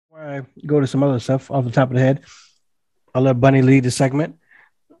I go to some other stuff off the top of the head, I'll let Bunny lead the segment.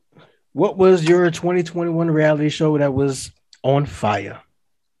 What was your 2021 reality show that was on fire?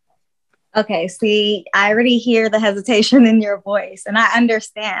 Okay, see, I already hear the hesitation in your voice and I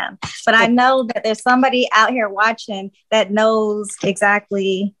understand, but I know that there's somebody out here watching that knows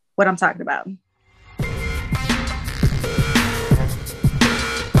exactly what I'm talking about.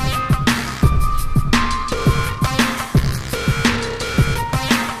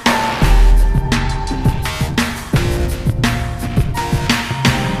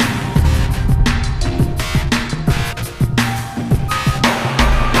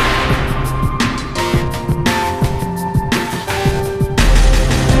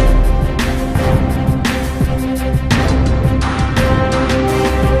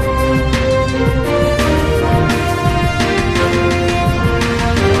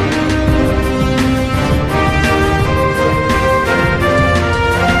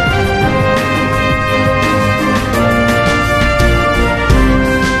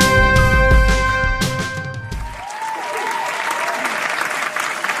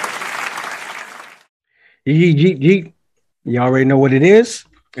 Geek. You already know what it is.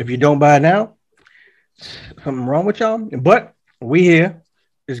 If you don't buy it now, something wrong with y'all. But we here.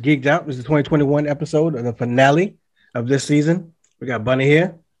 It's Geeked Out. This is the 2021 episode of the finale of this season. We got Bunny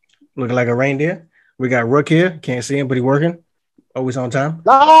here, looking like a reindeer. We got Rook here. Can't see him, but he's working. Always on time.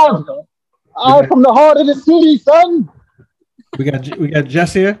 Live out from the heart of the city, son. We got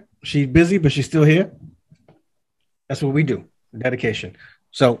Jess here. She's busy, but she's still here. That's what we do. Dedication.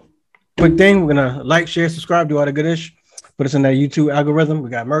 So, quick thing, we're gonna like, share, subscribe, do all the goodish. Put us in that YouTube algorithm. We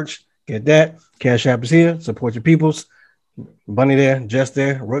got merch. Get that. Cash App is here. Support your peoples. Bunny there, Jess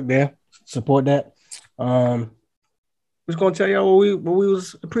there, Rook there. Support that. We're just gonna tell y'all what we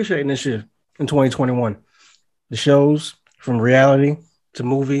was appreciating this year in 2021. The shows from reality to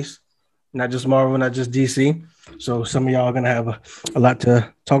movies, not just Marvel, not just DC. So some of y'all are gonna have a lot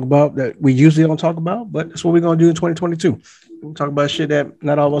to talk about that we usually don't talk about, but that's what we're gonna do in 2022. We'll talk about shit that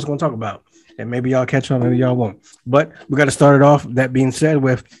not all of us gonna talk about, and maybe y'all catch on, maybe y'all won't. But we got to start it off. That being said,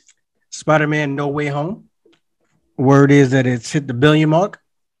 with Spider-Man: No Way Home. Word is that it's hit the billion mark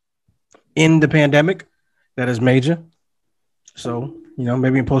in the pandemic. That is major. So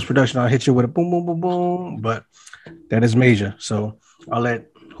maybe in post-production I'll hit you with a boom, boom, boom, boom. But that is major. So I'll let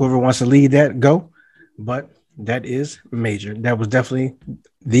whoever wants to lead that go. But that is major. That was definitely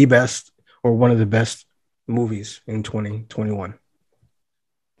the best or one of the best movies in 2021.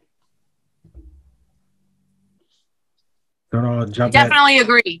 Definitely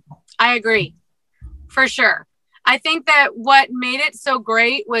agree. I agree for sure. I think that what made it so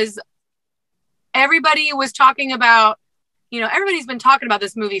great was everybody was talking about, everybody's been talking about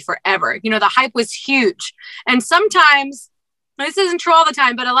this movie forever. The hype was huge. And sometimes, this isn't true all the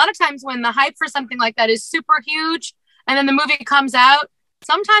time, but a lot of times when the hype for something like that is super huge and then the movie comes out,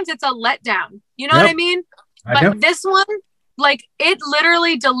 sometimes it's a letdown. You know what I mean? But this one, it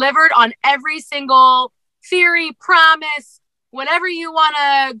literally delivered on every single theory, promise, whatever you want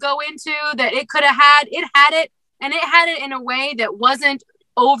to go into that it could have had. It had it, and it had it in a way that wasn't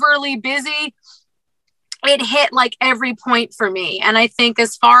overly busy. It hit every point for me. And I think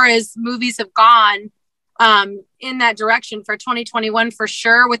as far as movies have gone in that direction for 2021, for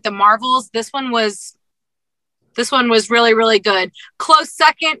sure, with the Marvels, this one was really, really good. Close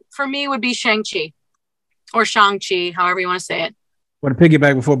second for me would be Shang-Chi or Shang-Chi, however you want to say it. Well, to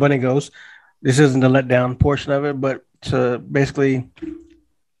piggyback before Bunny goes, this isn't the letdown portion of it, but to basically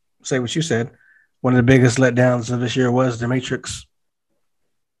say what you said, one of the biggest letdowns of this year was The Matrix.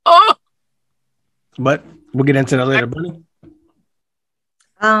 Oh! But we'll get into that later. Bunny?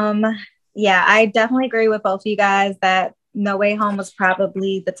 Yeah, I definitely agree with both of you guys that No Way Home was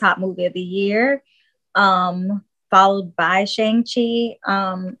probably the top movie of the year, followed by Shang-Chi.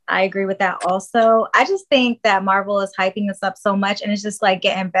 I agree with that also. I just think that Marvel is hyping us up so much and it's just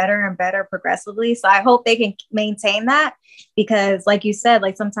getting better and better progressively. So I hope they can maintain that because like you said,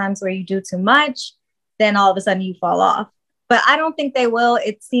 sometimes where you do too much, then all of a sudden you fall off. But I don't think they will.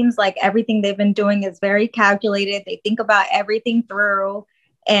 It seems like everything they've been doing is very calculated. They think about everything through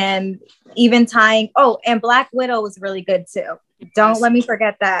and even tying. Oh, and Black Widow was really good too. Don't let me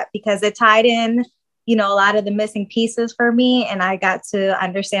forget that because it tied in, a lot of the missing pieces for me. And I got to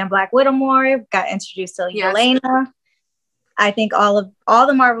understand Black Widow more, got introduced to Yelena. I think all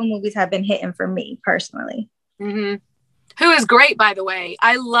the Marvel movies have been hitting for me personally. Mm-hmm. Who is great, by the way.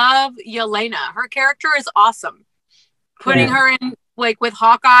 I love Yelena. Her character is awesome. Putting her in with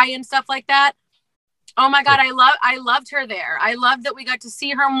Hawkeye and stuff like that. Oh my God, I loved her there. I loved that we got to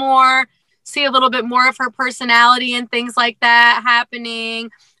see her more, see a little bit more of her personality and things like that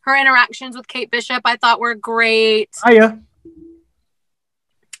happening. Her interactions with Kate Bishop I thought were great. Oh yeah.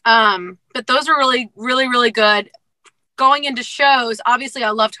 But those are really, really, really good. Going into shows, obviously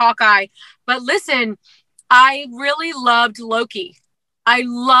I loved Hawkeye, but listen, I really loved Loki. I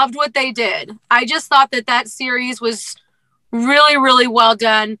loved what they did. I just thought that series was really, really well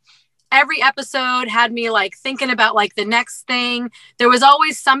done. Every episode had me like thinking about like the next thing. There was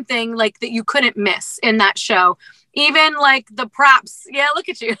always something like that you couldn't miss in that show. Even like the props. Yeah, look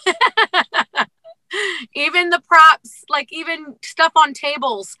at you. Even the props, like even stuff on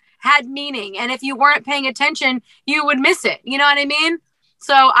tables had meaning. And if you weren't paying attention, you would miss it. You know what I mean?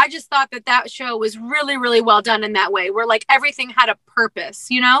 So I just thought that show was really, really well done in that way, where like everything had a purpose,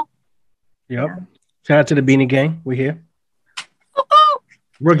 you know? Yep. Yeah. Shout out to the Beanie Gang. We here.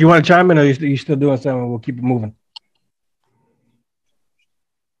 Brooke, you want to chime in, or you still doing something? We'll keep it moving.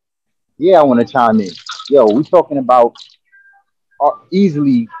 Yeah, I want to chime in. Yo, we talking about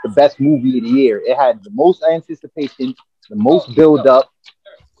easily the best movie of the year. It had the most anticipation, the most build up,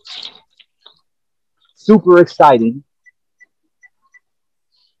 super exciting,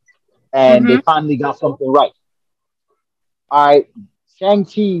 and they finally got something right. All right,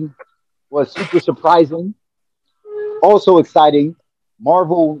 Shang-Chi was super surprising, also exciting.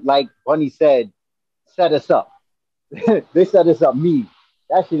 Marvel, like Bunny said, set us up. They set us up.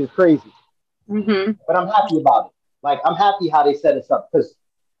 That shit is crazy. But I'm happy about it. Like, I'm happy how they set us up because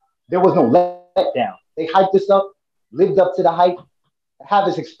there was no letdown. They hyped us up, lived up to the hype, have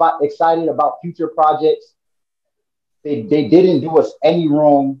us excited about future projects. They didn't do us any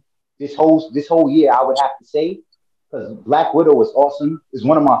wrong this whole year, I would have to say, because Black Widow was awesome. It's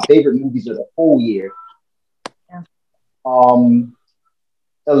one of my favorite movies of the whole year. Yeah.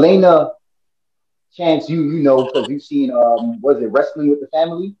 Elena Chance, you know, because you've seen was it Wrestling with the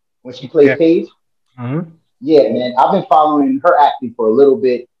Family when she played Paige? Yeah, man, I've been following her acting for a little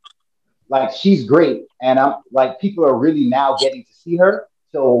bit. Like, she's great, and I'm like, people are really now getting to see her.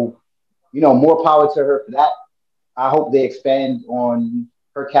 So, you know, more power to her for that. I hope they expand on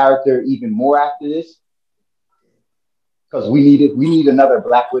her character even more after this, because we need another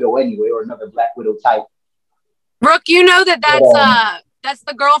Black Widow anyway, or another Black Widow type. Brooke, you know that's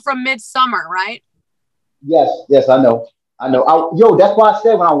the girl from Midsummer, right? Yes, I know. That's why I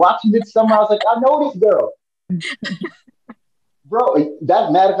said when I watched Midsummer, I was like, I know this girl. Bro,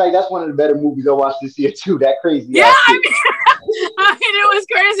 matter of fact, that's one of the better movies I watched this year too. That crazy. Yeah, I mean, it was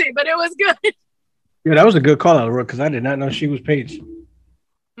crazy, but it was good. Yeah, that was a good call out, because I did not know she was Paige.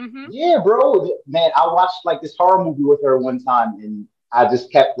 Yeah, bro. Man, I watched like this horror movie with her one time, and I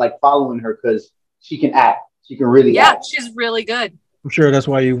just kept like following her because she can act. She can really act. Yeah, she's really good. I'm sure that's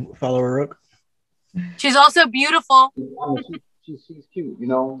why you follow her, Rook. She's also beautiful. She's cute, you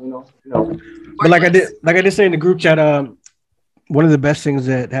know. But like I did say in the group chat, one of the best things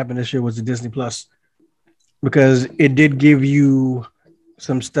that happened this year was the Disney Plus, because it did give you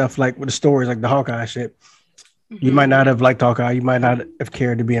some stuff like with the stories, like the Hawkeye shit. You might not have liked Hawkeye, you might not have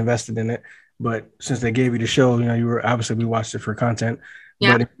cared to be invested in it, but since they gave you the show, you know, you were obviously, we watched it for content,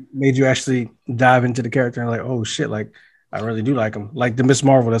 but it made you actually dive into the character and like, oh shit, like I really do like him. Like the Miss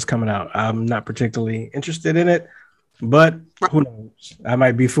Marvel that's coming out, I'm not particularly interested in it, but who knows? I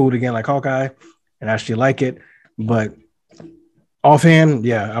might be fooled again like Hawkeye and actually like it, but offhand,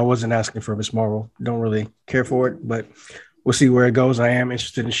 yeah, I wasn't asking for Miss Marvel. Don't really care for it, but we'll see where it goes. I am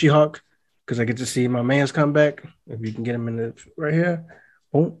interested in She-Hulk because I get to see my man's come back. If you can get him in the right here,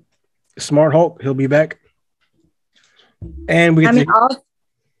 boom, Smart Hulk, he'll be back. And we get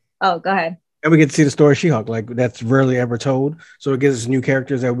go ahead. And we get to see the story of She-Hulk, like that's rarely ever told. So it gives us new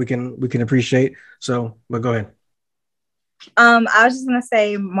characters that we can appreciate. So, but go ahead. I was just gonna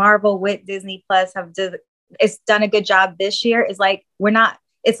say Marvel with Disney Plus it's done a good job this year. It's like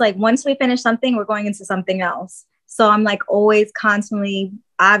it's like once we finish something, we're going into something else. So I'm like always constantly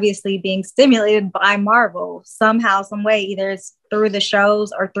obviously being stimulated by Marvel somehow, some way, either it's through the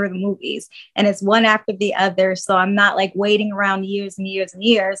shows or through the movies, and it's one after the other. So I'm not like waiting around years and years and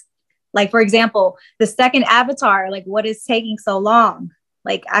years. Like, for example, the second Avatar, like what is taking so long?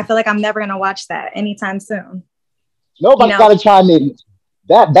 Like, I feel like I'm never going to watch that anytime soon. Nobody's got to chime in.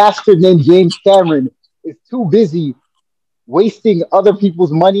 That bastard named James Cameron is too busy wasting other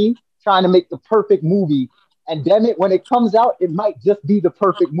people's money trying to make the perfect movie. And damn it, when it comes out, it might just be the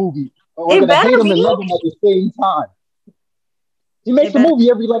perfect movie. But we're going to hate him and love him at the same time. He makes a movie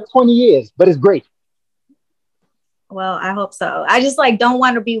every like 20 years, but it's great. Well, I hope so. I just like don't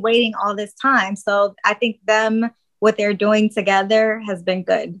want to be waiting all this time. So I think what they're doing together has been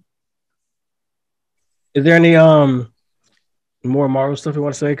good. Is there any more Marvel stuff you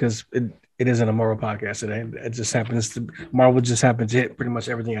want to say? Because it isn't a Marvel podcast today. It just happens to Marvel just happens to hit pretty much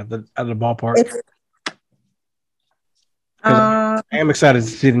everything out of the ballpark. I am excited to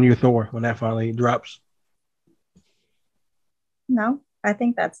see the new Thor when that finally drops. No, I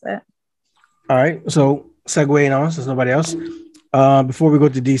think that's it. All right, so segueing on, since nobody else. Before we go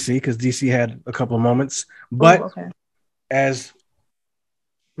to DC, because DC had a couple of moments, but as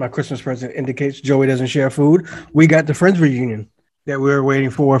my Christmas present indicates, Joey doesn't share food. We got the Friends reunion that we were waiting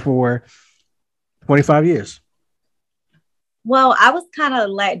for 25 years. Well, I was kind of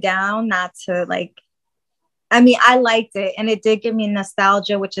let down not to like. I mean, I liked it and it did give me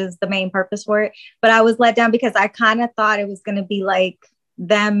nostalgia, which is the main purpose for it. But I was let down because I kind of thought it was going to be like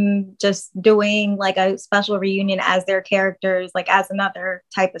them just doing like a special reunion as their characters, like as another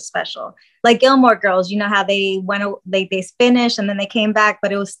type of special, like Gilmore Girls. You know how they finished and then they came back,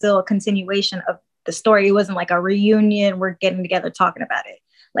 but it was still a continuation of the story. It wasn't like a reunion. We're getting together talking about it.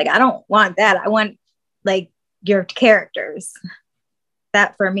 Like, I don't want that. I want like your characters.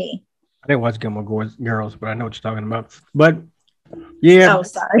 That for me. I didn't watch Gilmore Girls, but I know what you're talking about. But yeah, oh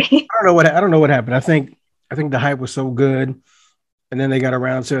sorry, I don't know what happened. I think the hype was so good, and then they got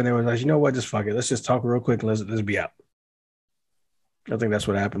around to it, and they were like, you know what, just fuck it. Let's just talk real quick. And let's be out. I think that's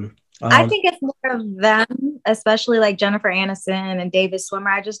what happened. I think it's more of them, especially like Jennifer Aniston and David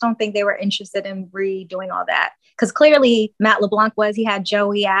Swimmer. I just don't think they were interested in redoing all that because clearly Matt LeBlanc was. He had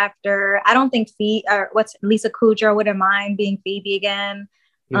Joey after. I don't think Lisa Kudrow wouldn't mind being Phoebe again.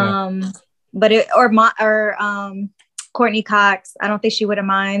 Yeah. But Courtney Cox, I don't think she wouldn't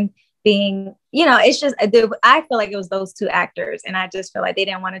mind being, it's just, I feel like it was those two actors and I just feel like they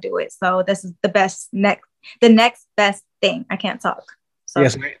didn't want to do it. So this is the next best thing. I can't talk. So.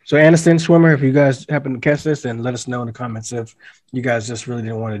 Yes. So Aniston, Swimmer, if you guys happen to catch this, then let us know in the comments if you guys just really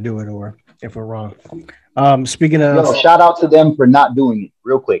didn't want to do it or if we're wrong. Speaking of, shout out to them for not doing it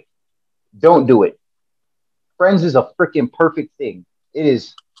real quick. Don't do it. Friends is a freaking perfect thing. It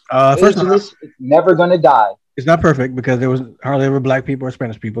is ageless. It's never gonna die. It's not perfect because there was hardly ever Black people or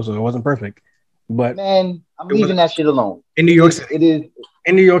Spanish people, so it wasn't perfect. But man, I'm leaving that shit alone. In New York City, it is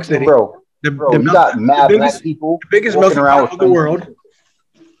in New York City, bro. You got mad Black people, the biggest melting pot of the world.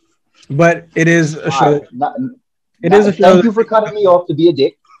 But it is a show. Thank you for cutting me off to be a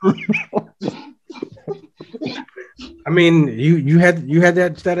dick. I mean, you had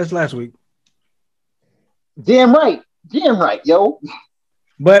that status last week. Damn right, yo.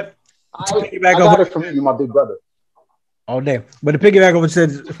 But I got it from you, my big brother. All day. But to piggyback over,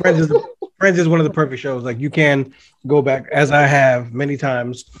 said Friends is one of the perfect shows. Like you can go back, as I have many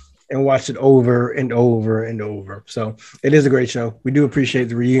times, and watch it over and over and over. So it is a great show. We do appreciate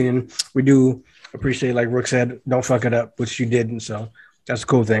the reunion. We do appreciate, like Rook said, don't fuck it up, which you didn't. So that's a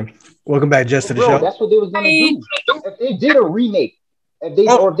cool thing. Welcome back, Jess, to the show. That's what they was gonna do. If they did a remake,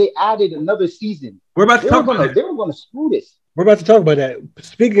 or if they added another season, we're about to talk about that. They were gonna screw this. We're about to talk about that.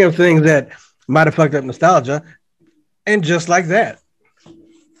 Speaking of things that might have fucked up nostalgia, and just like that.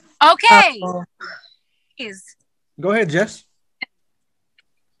 Okay. Go ahead, Jess.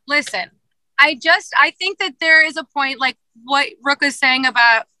 Listen, I think that there is a point, like what Rook is saying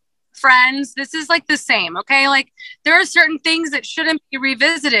about Friends. This is like the same, okay? Like there are certain things that shouldn't be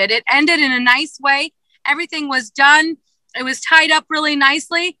revisited. It ended in a nice way. Everything was done. It was tied up really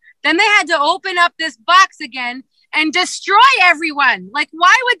nicely. Then they had to open up this box again and destroy everyone. Like,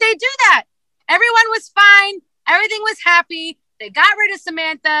 why would they do that? Everyone was fine. Everything was happy. They got rid of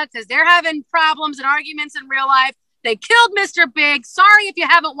Samantha because they're having problems and arguments in real life. They killed Mr. Big. Sorry if you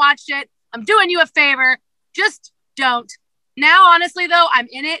haven't watched it. I'm doing you a favor. Just don't. Now, honestly, though, I'm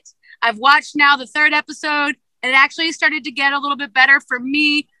in it. I've watched now the third episode, and it actually started to get a little bit better for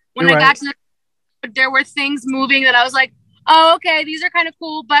me. When I got to there were things moving that I was like, oh, okay, these are kind of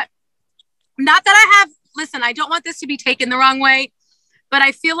cool. But not that I have, listen, I don't want this to be taken the wrong way, but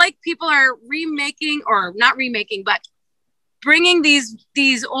I feel like people are remaking, or not remaking, but bringing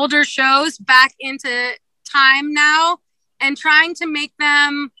these older shows back into time now and trying to make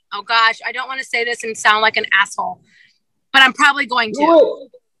them, oh gosh, I don't want to say this and sound like an asshole, but I'm probably going to.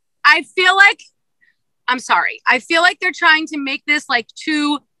 I feel like they're trying to make this like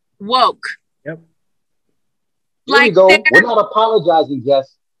too woke. Yep. Here we go. We're not apologizing,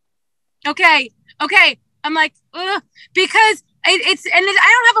 Jess. Okay. I'm like, because I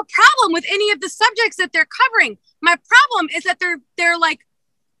don't have a problem with any of the subjects that they're covering. My problem is that they're like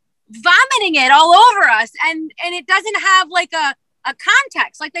vomiting it all over us, and it doesn't have like a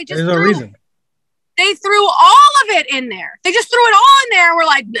context. Like they just there's no reason. They threw all of it in there. They just threw it all in there, and we're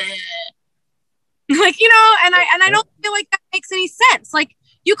like, bleh. Like, and I don't feel like that makes any sense. Like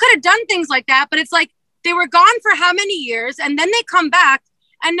you could have done things like that, but it's like they were gone for how many years, and then they come back,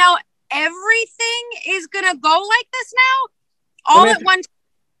 and now everything is gonna go like this now, all at once.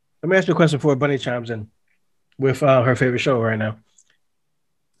 Let me ask you a question before Bunny chimes in with her favorite show right now.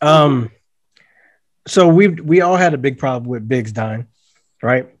 So we all had a big problem with Biggs dying,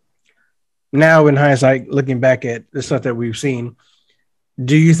 right? Now, in hindsight, looking back at the stuff that we've seen,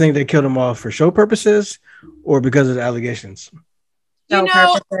 do you think they killed him off for show purposes or because of the allegations? You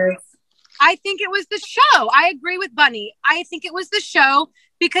know, I think it was the show. I agree with Bunny. I think it was the show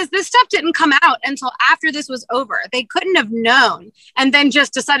because this stuff didn't come out until after this was over. They couldn't have known and then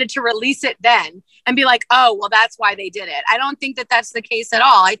just decided to release it then and be like, oh, well, that's why they did it. I don't think that that's the case at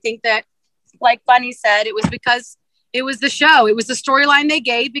all. I think that, like Bunny said, it was because it was the show. It was the storyline they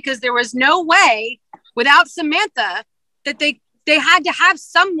gave because there was no way without Samantha that they had to have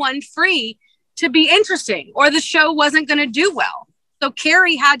someone free to be interesting or the show wasn't going to do well. So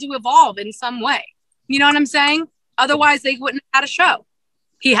Carrie had to evolve in some way. You know what I'm saying? Otherwise, they wouldn't have had a show.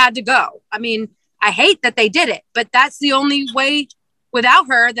 He had to go. I mean, I hate that they did it, but that's the only way without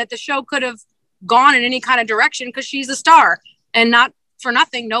her that the show could have gone in any kind of direction because she's a star. And not for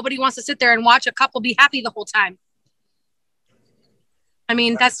nothing, nobody wants to sit there and watch a couple be happy the whole time. I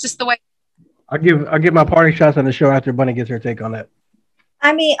mean, that's just the way. I'll give my party shots on the show after Bunny gets her take on that.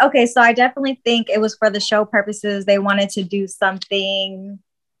 I mean, okay, so I definitely think it was for the show purposes. They wanted to do something,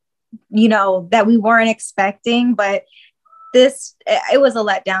 you know, that we weren't expecting, but it was a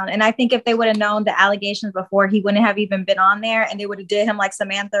letdown. And I think if they would have known the allegations before, he wouldn't have even been on there and they would have did him like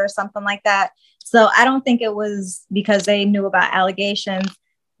Samantha or something like that. So I don't think it was because they knew about allegations,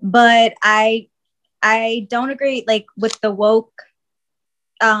 but I don't agree like with the woke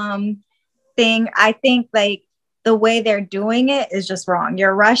thing. I think like the way they're doing it is just wrong.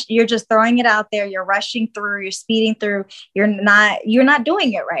 You're just throwing it out there. You're rushing through, you're speeding through. You're not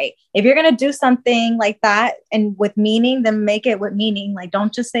doing it right. If you're going to do something like that and with meaning, then make it with meaning. Like,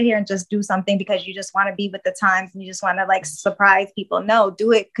 don't just sit here and just do something because you just want to be with the times and you just want to like surprise people. No,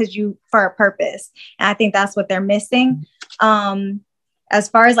 do it for a purpose. And I think that's what they're missing. As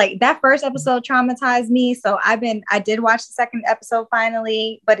far as like that first episode traumatized me. So I did watch the second episode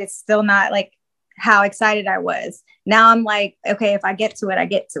finally, but it's still not like how excited I was. Now I'm like, okay, if I get to it, I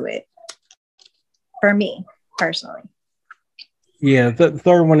get to it. For me, personally. Yeah, the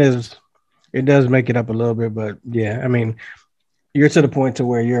third one it does make it up a little bit, but yeah, I mean, you're to the point to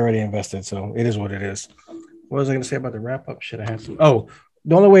where you're already invested, so it is what it is. What was I going to say about the wrap up? Should I have some? Oh,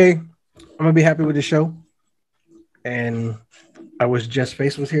 the only way I'm going to be happy with the show, and I wish Jess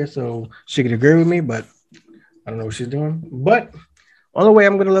Face was here so she could agree with me, but I don't know what she's doing. But only way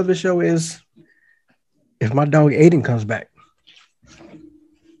I'm going to love the show is if my dog Aiden comes back.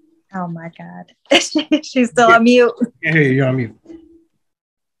 Oh my God. She's still on mute. Hey, you're on mute.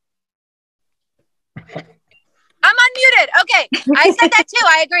 I'm unmuted. Okay. I said that too.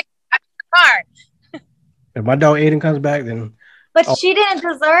 I agree. If my dog Aiden comes back, then. But she didn't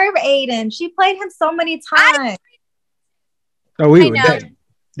deserve Aiden. She played him so many times. We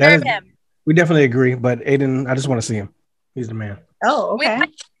definitely agree. But Aiden, I just want to see him. He's the man. Oh, okay.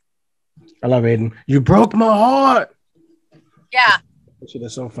 I love Aiden. You broke my heart. Yeah. That shit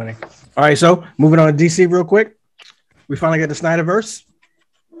is so funny. All right, so moving on to DC real quick. We finally got the Snyderverse.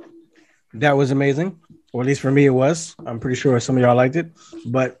 That was amazing. Or at least for me, it was. I'm pretty sure some of y'all liked it.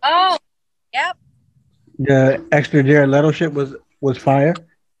 But yep. The extra Jared Leto shit was fire.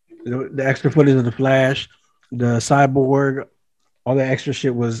 The extra footage of the Flash, the Cyborg, all that extra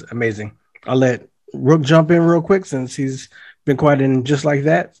shit was amazing. I'll let Rook jump in real quick since he's been quiet in just like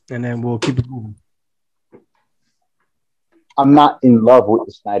that, and then we'll keep it moving. I'm not in love with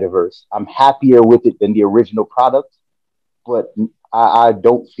the Snyderverse. I'm happier with it than the original product, but I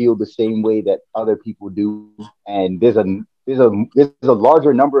don't feel the same way that other people do. And there's a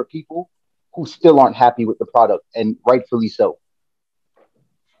larger number of people who still aren't happy with the product, and rightfully so.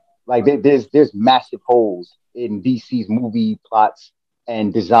 Like there's massive holes in DC's movie plots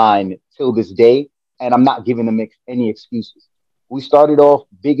and design till this day, and I'm not giving them any excuses. We started off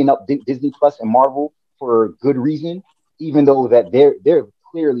bigging up Disney Plus and Marvel for good reason, even though that they're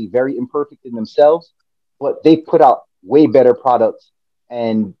clearly very imperfect in themselves, but they put out way better products,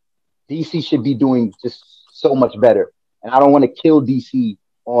 and DC should be doing just so much better. And I don't want to kill DC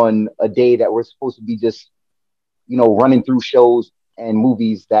on a day that we're supposed to be just, running through shows and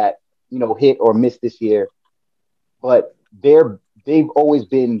movies that, hit or miss this year. But they've always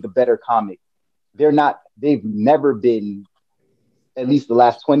been the better comic. They've never been, at least the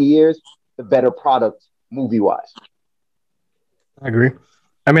last 20 years, the better product movie-wise. I agree.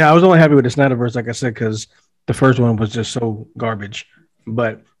 I mean, I was only happy with the Snyderverse, like I said, because the first one was just so garbage.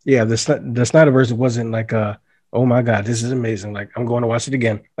 But yeah, the Snyderverse wasn't like a oh my God, this is amazing. Like, I'm going to watch it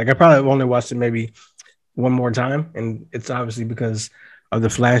again. Like, I probably only watched it maybe one more time. And it's obviously because of the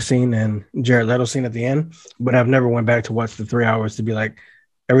Flash scene and Jared Leto scene at the end. But I've never went back to watch the 3 hours to be like,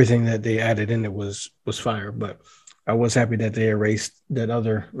 everything that they added in it was fire. But I was happy that they erased that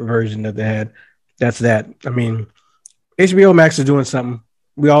other version that they had. That's that. I mean, HBO Max is doing something.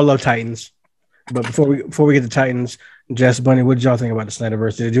 We all love Titans. But before we get to Titans, Jess, Bunny, what did y'all think about the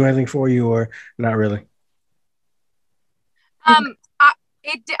Snyderverse? Did it do anything for you or not really?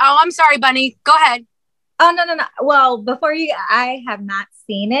 I'm sorry, Bunny. Go ahead. Oh, no. Well, I have not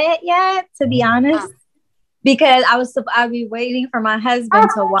seen it yet, to be honest, because I'll be waiting for my husband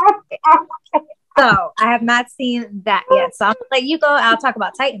to watch it. So I have not seen that yet. So I'm like, you go. I'll talk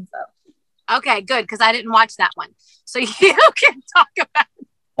about Titans though. Okay, good, because I didn't watch that one, so you can talk about it.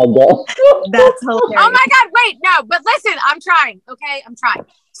 That's hilarious. Oh my God, wait, no, but listen, I'm trying. Okay, I'm trying.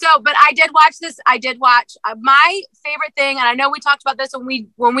 So, but I did watch this. I did watch my favorite thing, and I know we talked about this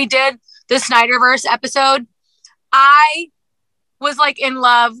when we did the Snyderverse episode. I was like in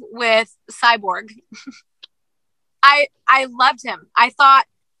love with Cyborg. I loved him. I thought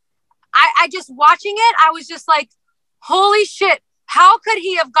I just watching it, I was just like, holy shit, how could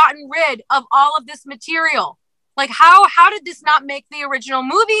he have gotten rid of all of this material? Like, how did this not make the original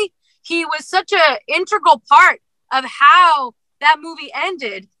movie? He was such an integral part of how that movie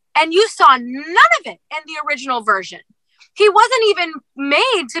ended, and you saw none of it in the original version. He wasn't even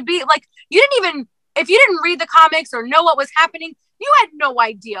made to be like, if you didn't read the comics or know what was happening, you had no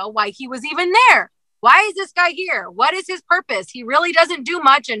idea why he was even there. Why is this guy here? What is his purpose? He really doesn't do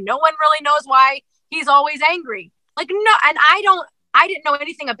much, and no one really knows why he's always angry. Like, no, and I didn't know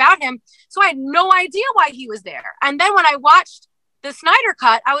anything about him, so I had no idea why he was there. And then when I watched the Snyder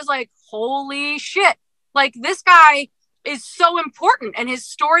Cut, I was like, holy shit. Like, this guy is so important, and his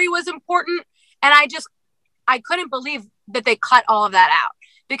story was important. And I couldn't believe that they cut all of that out,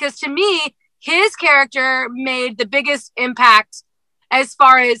 because to me, his character made the biggest impact as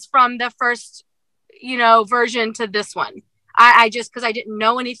far as from the first, version to this one. I just, because I didn't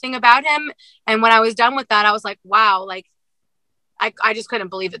know anything about him. And when I was done with that, I was like, wow, like, I just couldn't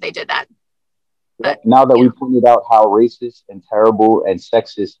believe that they did that. But, now that we pointed out how racist and terrible and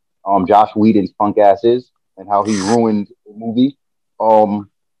sexist Josh Whedon's punk ass is, and how he ruined the movie,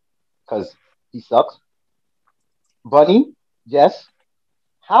 because he sucks. Bunny, Jess,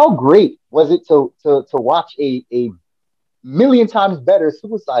 how great was it to watch a million times better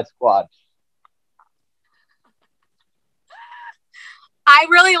Suicide Squad? I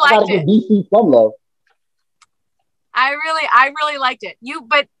really liked it. DC some love. I really liked it.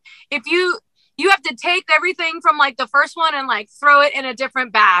 But if you have to take everything from like the first one and like throw it in a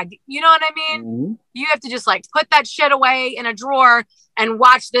different bag. You know what I mean? Mm-hmm. You have to just like put that shit away in a drawer and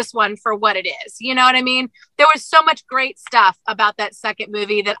watch this one for what it is. You know what I mean? There was so much great stuff about that second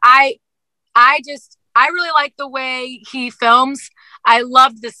movie that I really like the way he films. I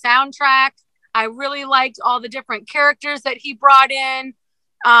loved the soundtrack. I really liked all the different characters that he brought in.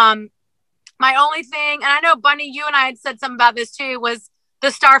 My only thing, and I know Bunny, you and I had said something about this too, was the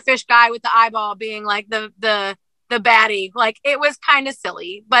starfish guy with the eyeball being like the baddie. Like, it was kind of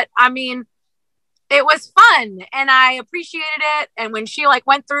silly, but I mean, it was fun and I appreciated it. And when she like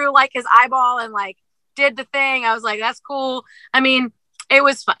went through like his eyeball and like did the thing, I was like, that's cool. I mean, it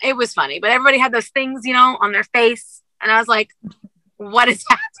was funny, but everybody had those things, on their face. And I was like, what is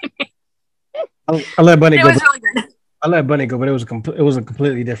happening? I'll let Bunny go. It was really good. I let Bunny go, but it was a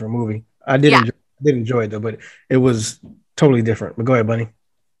completely different movie. I did enjoy it though, but it was totally different. But go ahead, Bunny.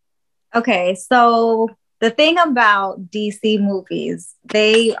 Okay, so the thing about DC movies,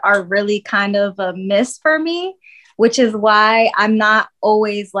 they are really kind of a miss for me, which is why I'm not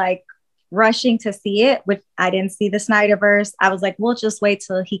always like rushing to see it. Which I didn't see the Snyderverse. I was like, we'll just wait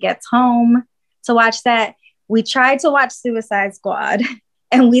till he gets home to watch that. We tried to watch Suicide Squad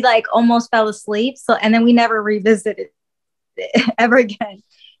and we like almost fell asleep. And then we never revisited it ever again.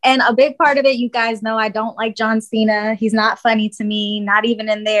 And a big part of it, you guys know, I don't like John Cena. He's not funny to me. Not even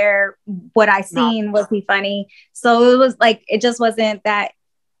in there. What I seen was he funny. So it was like, it just wasn't that,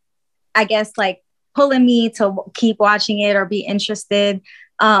 I guess, like pulling me to keep watching it or be interested.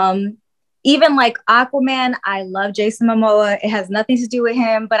 Even like Aquaman, I love Jason Momoa. It has nothing to do with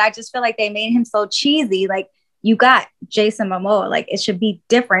him, but I just feel like they made him so cheesy. Like, you got Jason Momoa. Like, it should be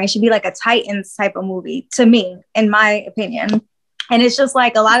different. It should be like a Titans type of movie to me, in my opinion. And it's just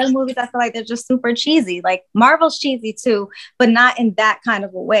like a lot of movies, I feel like they're just super cheesy. Like, Marvel's cheesy too, but not in that kind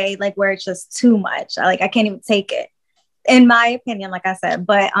of a way, like where it's just too much. I can't even take it, in my opinion, like I said.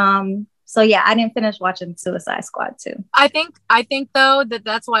 But So yeah, I didn't finish watching Suicide Squad too. I think though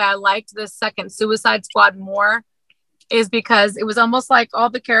that's why I liked the second Suicide Squad more, is because it was almost like all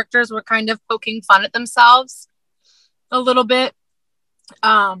the characters were kind of poking fun at themselves a little bit.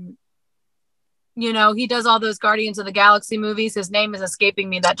 You know, he does all those Guardians of the Galaxy movies. His name is escaping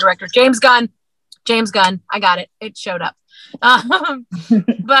me, that director. James Gunn. I got it. It showed up.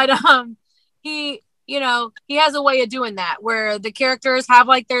 But he, you know, he has a way of doing that where the characters have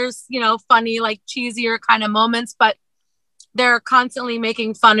like, there's, you know, funny, like cheesier kind of moments, but they're constantly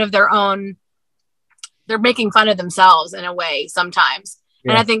making fun of their own. They're making fun of themselves in a way sometimes.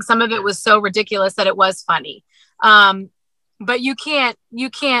 Yeah. And I think some of it was so ridiculous that it was funny. But you can't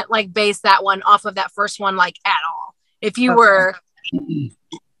like base that one off of that first one, like at all. If you were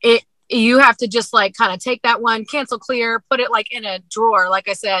you have to just like kind of take that one, cancel clear, put it like in a drawer, like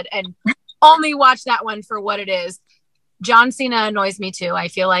I said, and only watch that one for what it is. John Cena annoys me too. I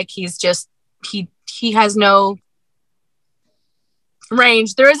feel like he's just, he has no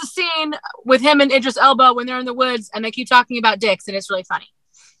range. There is a scene with him and Idris Elba when they're in the woods and they keep talking about dicks and it's really funny.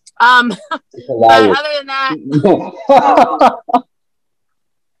 But other than that,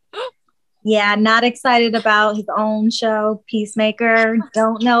 yeah, not excited about his own show, Peacemaker.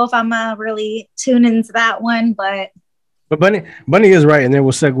 Don't know if I'm really tune into that one, but Bunny is right, and then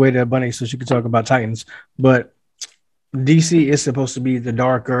we'll segue to Bunny so she can talk about Titans. But DC is supposed to be the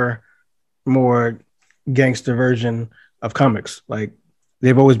darker, more gangster version of comics. Like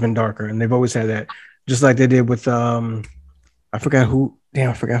they've always been darker, and they've always had that, just like they did with I forgot who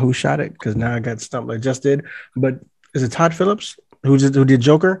shot it because now I got stumped. Like just did, but is it Todd Phillips who did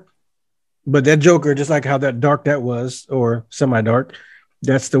Joker? But that Joker, just like how that dark that was, or semi-dark,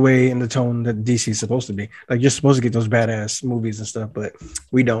 that's the way in the tone that DC is supposed to be. Like you're supposed to get those badass movies and stuff, but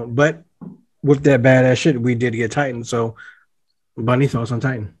we don't. But with that badass shit, we did get Titan. So, Bunny, thoughts on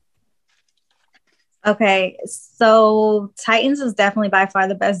Titan? Okay, so Titans is definitely by far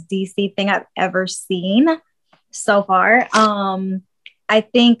the best DC thing I've ever seen so far. I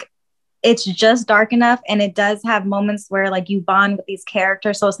think it's just dark enough, and it does have moments where like you bond with these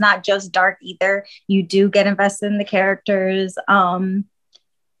characters, so it's not just dark either. You do get invested in the characters.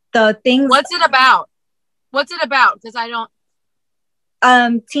 The things. What's it about? Because I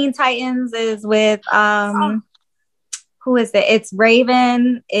don't. Teen Titans is with who is it? It's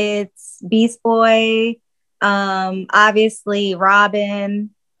Raven. It's Beast Boy. Obviously Robin.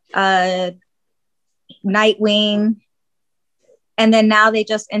 Nightwing. And then now they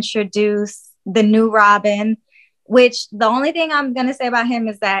just introduced the new Robin, which the only thing I'm going to say about him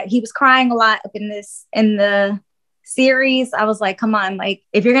is that he was crying a lot in the series. I was like, come on, like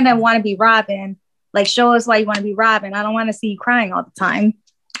if you're going to want to be Robin, like show us why you want to be Robin. I don't want to see you crying all the time.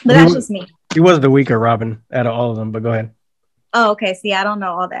 But that's just me. He was the weaker Robin out of all of them, but go ahead. Oh, okay. See, I don't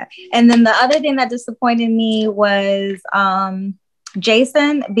know all that. And then the other thing that disappointed me was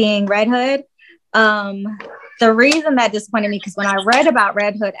Jason being Red Hood. The reason that disappointed me, because when I read about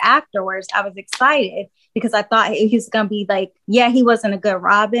Red Hood afterwards, I was excited because I thought he was going to be like, yeah, he wasn't a good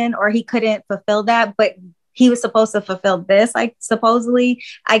Robin, or he couldn't fulfill that, but he was supposed to fulfill this, like supposedly,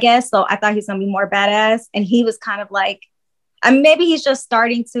 I guess. So I thought he was going to be more badass. And he was kind of like, I mean, maybe he's just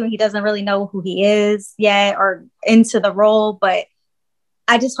starting to, and he doesn't really know who he is yet or into the role, but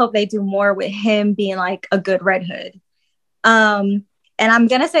I just hope they do more with him being like a good Red Hood. And I'm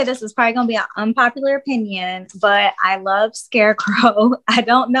going to say this is probably going to be an unpopular opinion, but I love Scarecrow. I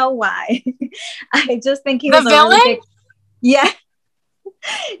don't know why. I just think he was the villain? Really yeah.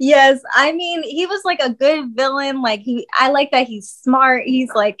 Yes. I mean, he was like a good villain. Like I like that he's smart. He's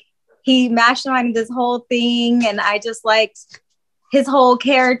like, he masterminded this whole thing. And I just liked his whole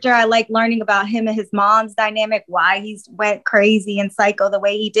character. I like learning about him and his mom's dynamic, why he's went crazy and psycho the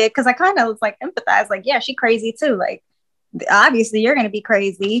way he did. Cause I kind of was like empathized, like, yeah, she crazy too. Like, obviously you're going to be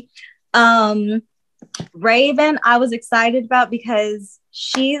crazy. Raven, I was excited about because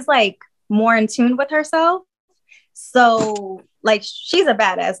she's like more in tune with herself. So like she's a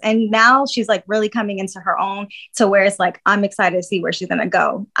badass, and now she's like really coming into her own to where it's like, I'm excited to see where she's going to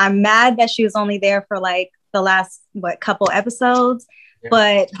go. I'm mad that she was only there for like the last, couple episodes,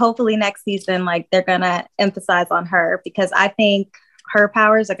 but hopefully next season, like they're going to emphasize on her because I think her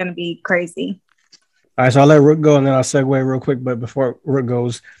powers are going to be crazy. All right, so I'll let Rook go, and then I'll segue real quick. But before Rook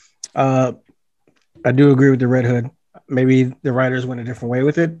goes, I do agree with the Red Hood. Maybe the writers went a different way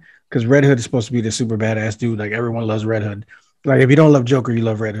with it, because Red Hood is supposed to be the super badass dude. Like everyone loves Red Hood. Like if you don't love Joker, you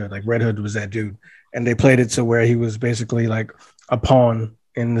love Red Hood. Like Red Hood was that dude, and they played it to where he was basically like a pawn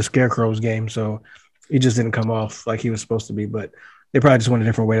in the Scarecrow's game. So he just didn't come off like he was supposed to be. But they probably just went a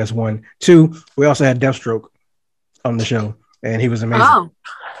different way. That's one. Two, we also had Deathstroke on the show, and he was amazing. Oh.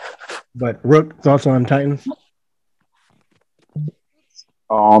 But Rook, thoughts on Titans?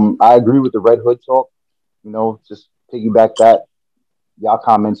 I agree with the Red Hood talk. You know, just piggyback that. Y'all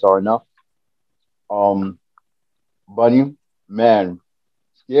comments are enough. Um, Bunny, man,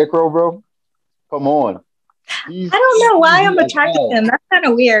 Scarecrow, bro, come on. I don't know why I'm attracted to him. That's kind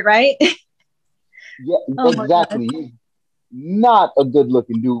of weird, right? Yeah, exactly. He's not a good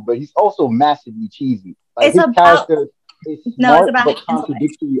looking dude, but he's also massively cheesy. Like his character is smart but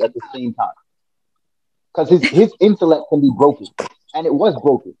contradictory at the same time. Because his intellect can be broken, and it was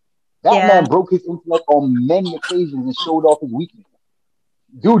broken. Batman broke his intellect on many occasions and showed off his weakness.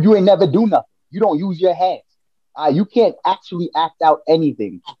 Dude, you ain't never do nothing. You don't use your hands. You can't actually act out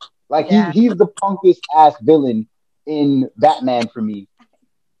anything. Like he's the punkest ass villain in Batman for me.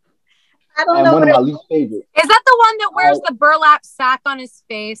 I don't know. One of my least favorites. Is that the one that wears the burlap sack on his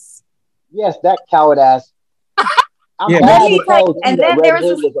face? Yes, that coward ass. I'm mad as hell that Red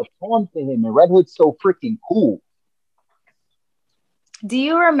Hood was a pawn to him, and Red Hood's so freaking cool. Do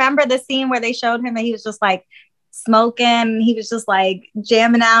you remember the scene where they showed him and he was just like smoking? He was just like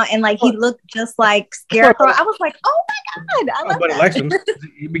jamming out, and like he looked just like Scarecrow. I was like, oh my god, I love that. Likes him.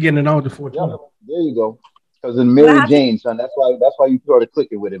 He be getting it on the 420. Yeah, there you go. Because in Mary Jane, son, that's why you started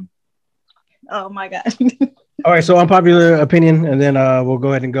clicking with him. Oh my god. All right, so unpopular opinion, and then we'll go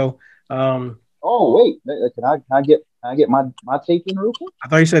ahead and go. Oh wait, can I get my take in real quick? I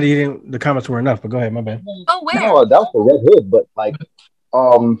thought you said the comments were enough, but go ahead, my bad. Oh, where? No, that was the Red Hood, but like,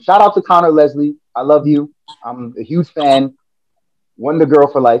 shout out to Connor Leslie. I love you. I'm a huge fan. Wonder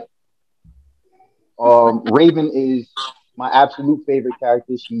Girl for life. Raven is my absolute favorite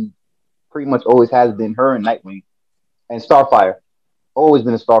character. She pretty much always has been, her and Nightwing. And Starfire. Always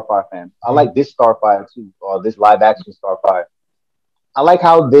been a Starfire fan. I like this Starfire too, this live action Starfire. I like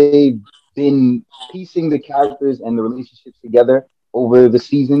how they've been piecing the characters and the relationships together over the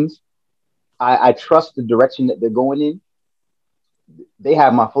seasons. I trust the direction that they're going in. They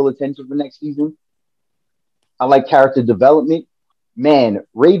have my full attention for next season. I like character development. Man,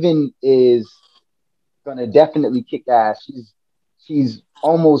 Raven is gonna definitely kick ass. She's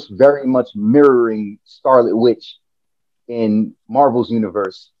almost very much mirroring Scarlet Witch in Marvel's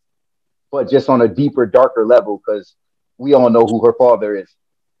universe, but just on a deeper, darker level, because we all know who her father is.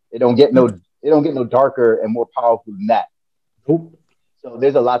 It don't get no darker and more powerful than that. Nope. So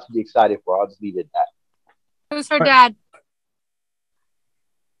there's a lot to be excited for. I'll just leave it at that. Who's her dad?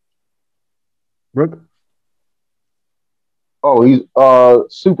 Brooke? Oh, he's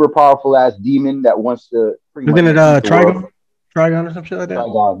super powerful ass demon that wants to pretty much Trigon or some shit like that.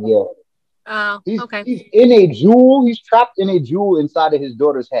 Trigon, yeah. Oh, okay. He's in a jewel. He's trapped in a jewel inside of his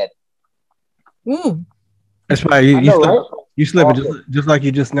daughter's head. Ooh. That's why you slip it just like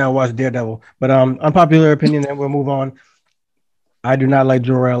you just now watched Daredevil. But unpopular opinion, and we'll move on. I do not like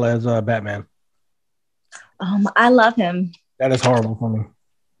Jor-El as Batman. I love him. That is horrible for me.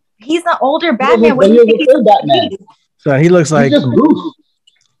 He's an older Batman. Batman. So he looks like Bruce.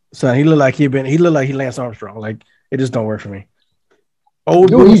 So he looked like he Lance Armstrong. Like it just don't work for me.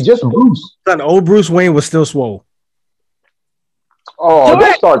 He's just Bruce. Son, old Bruce Wayne was still swole. Oh,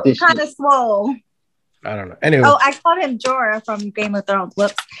 don't start this kind of swole. I don't know. Anyway. Oh, I called him Jorah from Game of Thrones.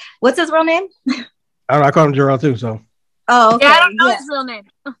 Whoops. What's his real name? I don't know. I called him Jor-El too. So. Oh, okay. Yeah, I don't know his real name.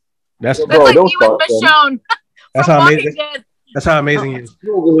 That's like he was Michonne. That's how amazing. That's how amazing he is.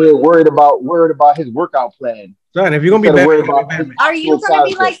 You're over here worried about his workout plan. Son, if you're gonna be Batman, are you gonna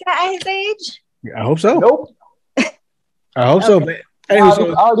be like that at his age? I hope so. Nope. I hope so. Anyway,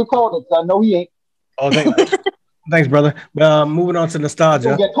 I already called it. So I know he ain't. Oh, thanks, brother. Moving on to nostalgia.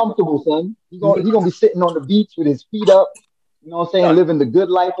 He's gonna get comfortable, son. He's gonna be sitting on the beach with his feet up. You know what I'm saying? Living the good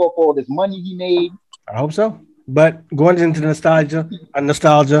life off all this money he made. I hope so. But going into nostalgia,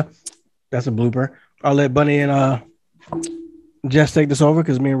 that's a blooper. I'll let Bunny and Jess take this over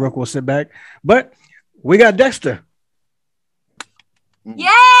because me and Rook will sit back. But we got Dexter. Yay!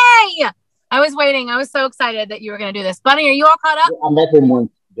 I was waiting. I was so excited that you were going to do this. Bunny, are you all caught up? I met him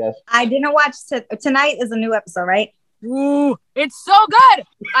once, Jess. I didn't watch tonight. Is a new episode, right? Ooh, it's so good.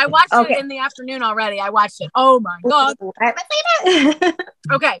 I watched it in the afternoon already. I watched it. Oh my god. I haven't seen it.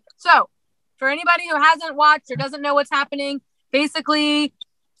 Okay, so for anybody who hasn't watched or doesn't know what's happening, basically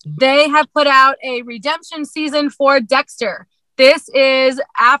they have put out a redemption season for Dexter. This is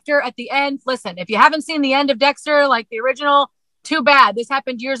after at the end. Listen, if you haven't seen the end of Dexter, like the original, too bad. This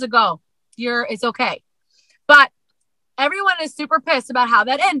happened years ago. It's okay. But everyone is super pissed about how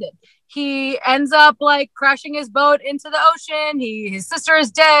that ended. He ends up like crashing his boat into the ocean. His sister is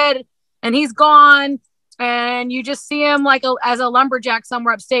dead and he's gone. And you just see him like as a lumberjack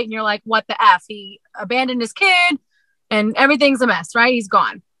somewhere upstate. And you're like, what the F? He abandoned his kid and everything's a mess, right? He's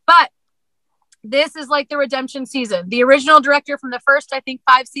gone. But this is like the redemption season. The original director from the first, I think,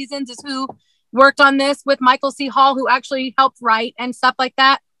 5 seasons is who worked on this with Michael C. Hall, who actually helped write and stuff like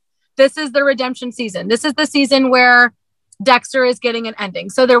that. This is the redemption season. This is the season where Dexter is getting an ending.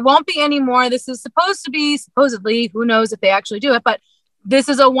 So there won't be any more. This is supposed to be, supposedly, who knows if they actually do it, but this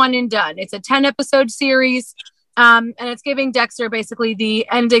is a one and done. It's a 10 episode series. And it's giving Dexter basically the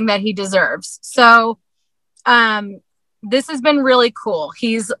ending that he deserves. So this has been really cool.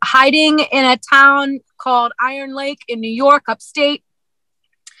 He's hiding in a town called Iron Lake in New York, upstate,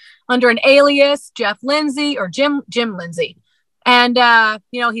 under an alias, Jeff Lindsay or Jim Lindsay. And,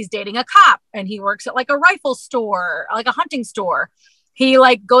 he's dating a cop and he works at like a rifle store, like a hunting store. He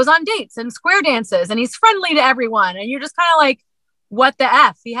like goes on dates and square dances and he's friendly to everyone. And you're just kind of like, what the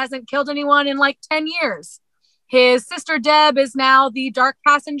F? He hasn't killed anyone in like 10 years. His sister Deb is now the dark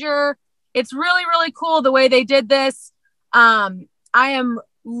passenger. It's really, really cool the way they did this. I am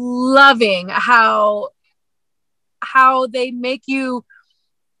loving how they make you,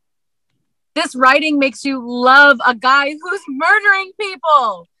 this writing makes you love a guy who's murdering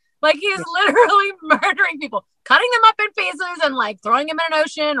people. Like he's literally murdering people, cutting them up in pieces and like throwing them in an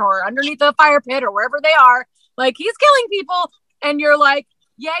ocean or underneath a fire pit or wherever they are. Like he's killing people and you're like,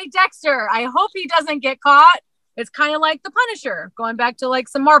 yay, Dexter. I hope he doesn't get caught. It's kind of like The Punisher, going back to like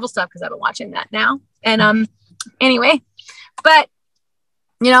some Marvel stuff because I've been watching that now. And anyway, but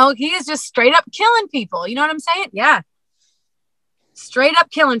he is just straight up killing people. You know what I'm saying? Yeah. Straight up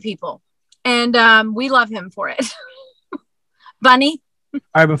killing people. And we love him for it. Bunny. All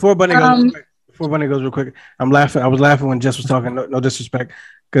right, before Bunny goes real quick, I'm laughing. I was laughing when Jess was talking, no disrespect,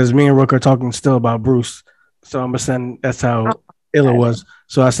 because me and Rook are talking still about Bruce. So I'm gonna send, that's how ill it was.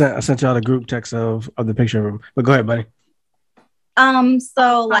 So I sent y'all the group text of the picture of him. But go ahead, Bunny.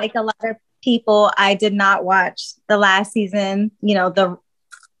 So like a lot of people, I did not watch the last season,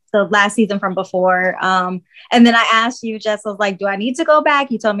 the last season from before. And then I asked you, Jess, I was like, do I need to go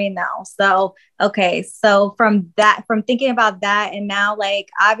back? You told me no. So, okay. So from thinking about that and now, like,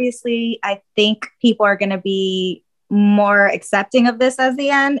 obviously I think people are going to be more accepting of this as the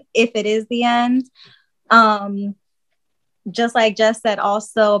end, if it is the end. Just like Jess said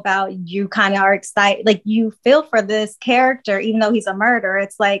also about you kind of are excited, like you feel for this character, even though he's a murderer.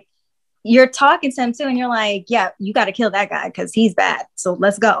 It's like, you're talking to him too, and you're like, yeah, you got to kill that guy because he's bad. So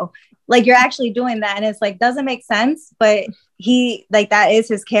let's go. Like you're actually doing that. And it's like, doesn't make sense, but he like, that is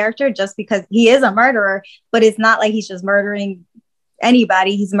his character just because he is a murderer, but it's not like he's just murdering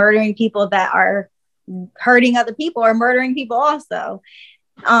anybody. He's murdering people that are hurting other people or murdering people also.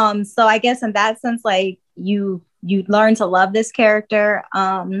 So I guess in that sense, like you learn to love this character.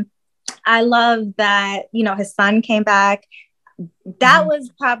 I love that, his son came back. That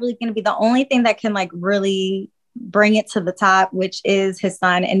was probably going to be the only thing that can like really bring it to the top, which is his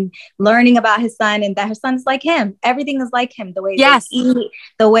son, and learning about his son and that his son's like him. Everything is like him, the way they eat,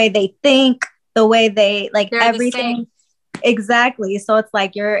 the way they think, the way they like they're everything. Exactly. So it's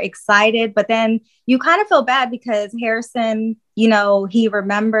like you're excited, but then you kind of feel bad because Harrison, he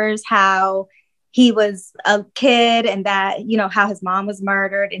remembers how he was a kid and that, how his mom was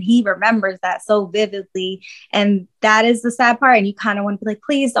murdered, and he remembers that so vividly. And that is the sad part. And you kind of want to be like,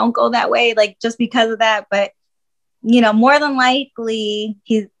 please don't go that way. Like just because of that. But, more than likely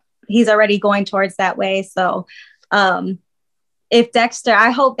he's already going towards that way. So, if Dexter, I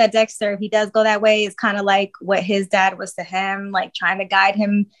hope that Dexter, if he does go that way, is kind of like what his dad was to him, like trying to guide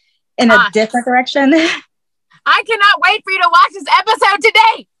him in a different direction. I cannot wait for you to watch this episode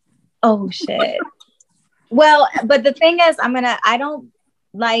today. Oh shit. Well, but the thing is, I don't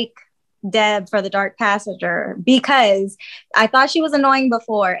like Deb for the Dark Passenger because I thought she was annoying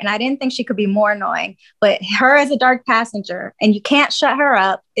before and I didn't think she could be more annoying, but her as a Dark Passenger and you can't shut her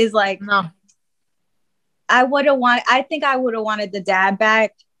up is like, no. I think I would have wanted the dad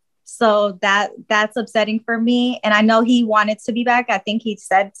back. So that's upsetting for me. And I know he wanted to be back. I think he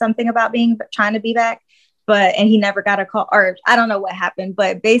said something about trying to be back. And he never got a call, or I don't know what happened,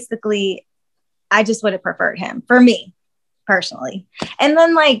 but basically I just would have preferred him for me personally. And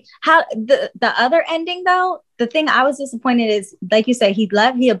then like how the other ending though, the thing I was disappointed is, like you said,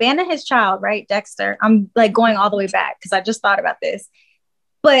 he abandoned his child, right? Dexter. I'm like going all the way back because I just thought about this,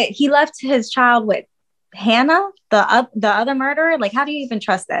 but he left his child with Hannah, the other murderer. Like, how do you even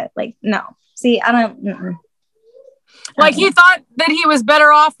trust that? Like, no, see, I don't, mm-mm. Like he thought that he was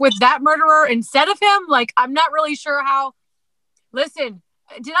better off with that murderer instead of him. Like, I'm not really sure how. Listen,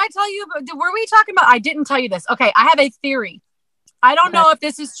 did I tell you? Were we talking about? I didn't tell you this. Okay, I have a theory. I don't know if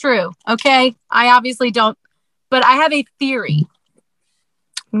this is true. Okay, I obviously don't, but I have a theory.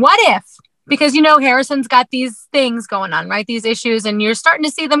 What if because, you know, Harrison's got these things going on, right? These issues, and you're starting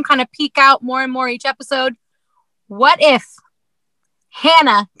to see them kind of peek out more and more each episode. What if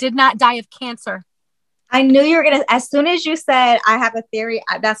Hannah did not die of cancer? I knew you were going to, as soon as you said, I have a theory,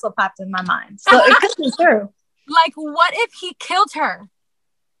 that's what popped in my mind. So it could be true. Like, what if he killed her?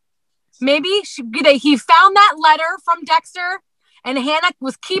 Maybe he found that letter from Dexter and Hannah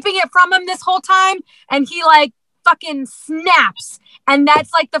was keeping it from him this whole time. And he like fucking snaps. And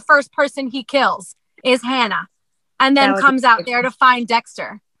that's like the first person he kills is Hannah. And then comes out there to find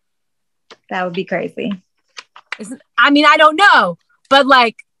Dexter. That would be crazy. I mean, I don't know. But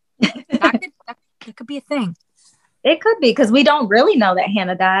like, that could be a thing. It could be because we don't really know that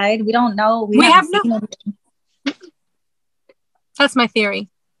Hannah died. We don't know. We have no. That's my theory.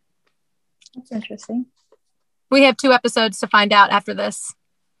 That's interesting. We have 2 episodes to find out after this.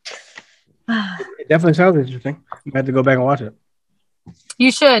 It definitely sounds interesting. I have to go back and watch it.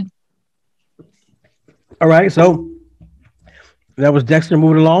 You should. All right, so that was Dexter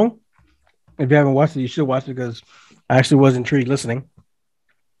moving along. If you haven't watched it, you should watch it because I actually was intrigued listening.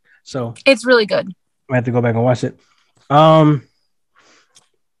 So it's really good. I have to go back and watch it.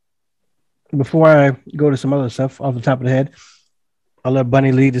 Before I go to some other stuff off the top of the head, I'll let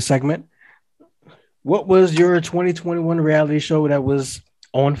Bunny lead the segment. What was your 2021 reality show that was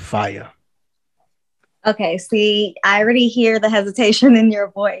on fire? Okay, see, I already hear the hesitation in your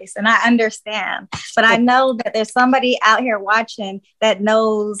voice, and I understand. But I know that there's somebody out here watching that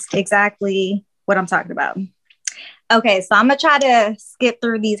knows exactly what I'm talking about. Okay, so I'm going to try to skip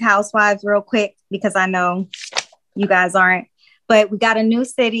through these housewives real quick because I know you guys aren't. But we got a new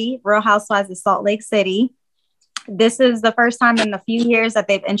city, Real Housewives of Salt Lake City. This is the first time in a few years that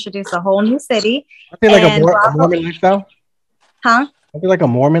they've introduced a whole new city. I feel like a Mormon lifestyle. Huh? I feel like a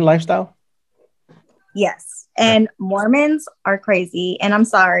Mormon lifestyle. Yes. And Mormons are crazy. And I'm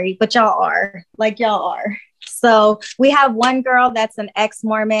sorry, but y'all are. Like, y'all are. So we have one girl that's an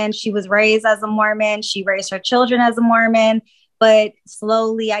ex-Mormon. She was raised as a Mormon. She raised her children as a Mormon. But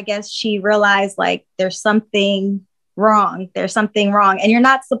slowly, I guess she realized, like, there's something wrong. There's something wrong. And you're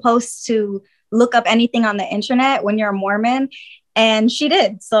not supposed to look up anything on the internet when you're a Mormon. And she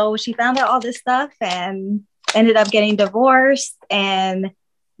did. So she found out all this stuff and ended up getting divorced and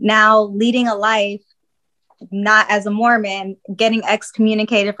now leading a life not as a Mormon, getting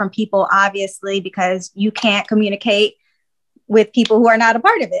excommunicated from people, obviously, because you can't communicate with people who are not a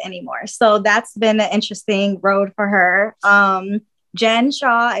part of it anymore. So that's been an interesting road for her. Jen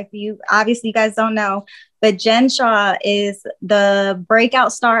Shaw, if you guys don't know, but Jen Shaw is the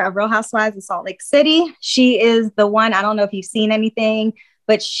breakout star of Real Housewives of Salt Lake City. She is the one, I don't know if you've seen anything,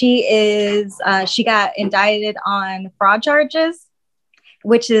 but she got indicted on fraud charges,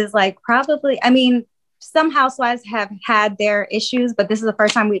 which is like probably, I mean, some housewives have had their issues, but this is the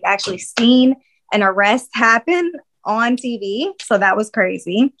first time we've actually seen an arrest happen on TV. So that was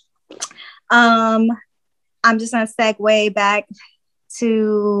crazy. I'm just going to segue back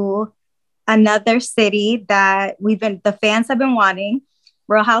to another city that the fans have been wanting,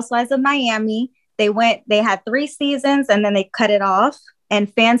 Real Housewives of Miami. They had 3 seasons and then they cut it off,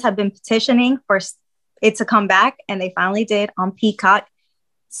 and fans have been petitioning for it to come back, and they finally did on Peacock.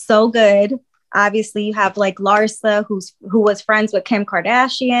 So good. Obviously, you have like Larsa, who was friends with Kim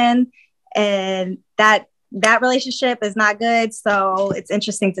Kardashian, and that relationship is not good. So it's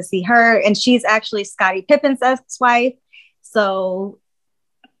interesting to see her, and she's actually Scottie Pippen's ex-wife. So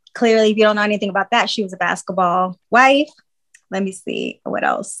clearly, if you don't know anything about that, she was a basketball wife. Let me see what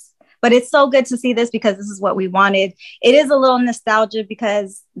else. But it's so good to see this because this is what we wanted. It is a little nostalgia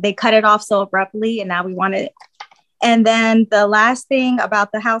because they cut it off so abruptly, and now we want it. And then the last thing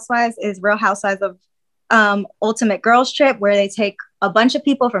about the Housewives is Real Housewives of Ultimate Girls Trip, where they take a bunch of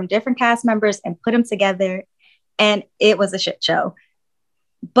people from different cast members and put them together. And it was a shit show,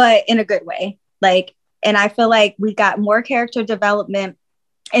 but in a good way. Like, and I feel like we got more character development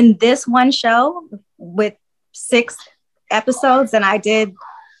in this one show with 6 episodes than I did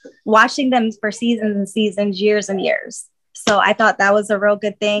watching them for seasons and seasons, years and years. So I thought that was a real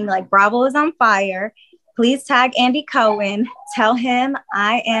good thing. Like, Bravo is on fire. Please tag Andy Cohen. Tell him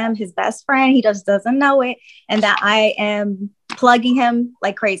I am his best friend. He just doesn't know it. And that I am plugging him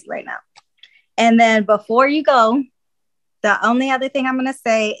like crazy right now. And then before you go, the only other thing I'm going to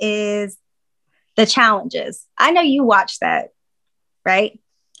say is the challenges. I know you watched that, right?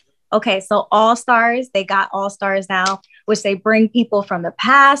 Okay, so All Stars, they got All Stars now, which they bring people from the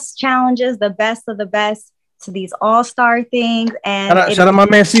past challenges, the best of the best, to these All Star things. And shout out my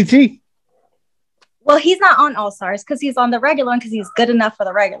man CT. Well, he's not on All Stars because he's on the regular one because he's good enough for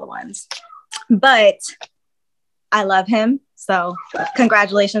the regular ones. But I love him. So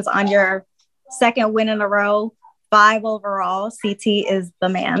congratulations on your second win in a row, 5 overall. CT is the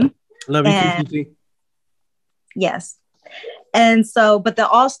man. Love you too, CT. Yes. And so, but the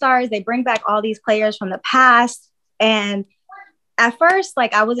All-Stars, they bring back all these players from the past. And at first,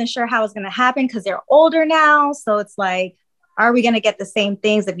 like, I wasn't sure how it was going to happen because they're older now. So it's like, are we going to get the same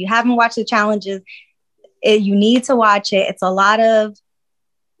things? If you haven't watched the challenges, you need to watch it. It's a lot of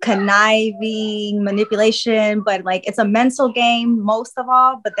conniving, manipulation, but like it's a mental game most of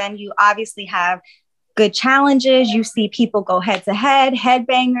all. But then you obviously have good challenges. You see people go head to head,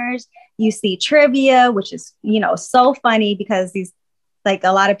 headbangers. You see trivia, which is, so funny because these, like,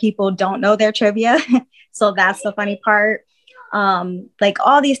 a lot of people don't know their trivia. So that's the funny part. Like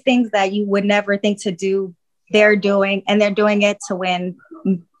all these things that you would never think to do, they're doing, and they're doing it to win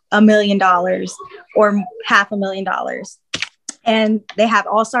 $1 million or $500,000. And they have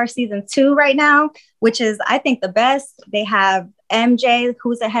All-Star Season 2 right now, which is, I think, the best. They have MJ,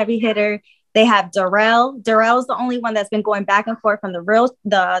 who's a heavy hitter. They have Darrell. Darrell's the only one that's been going back and forth from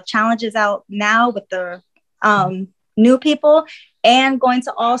the challenges out now with the new people and going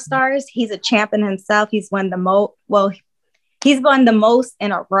to All-Stars. He's a champion himself. He's won the most. Well, he's won the most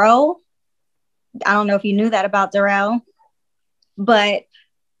in a row. I don't know if you knew that about Darrell, but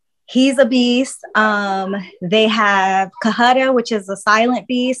he's a beast. They have Kahada, which is a silent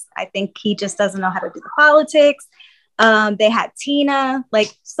beast. I think he just doesn't know how to do the politics. They had Tina,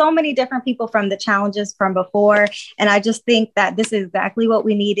 like so many different people from the challenges from before. And I just think that this is exactly what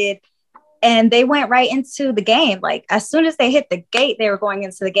we needed. And they went right into the game. Like as soon as they hit the gate, they were going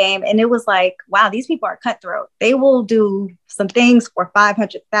into the game. And it was like, wow, these people are cutthroat. They will do some things for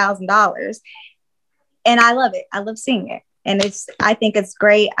 $500,000. And I love it. I love seeing it. And I think it's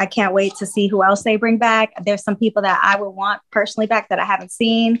great. I can't wait to see who else they bring back. There's some people that I would want personally back that I haven't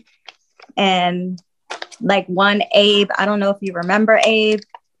seen. And like one Abe, I don't know if you remember Abe,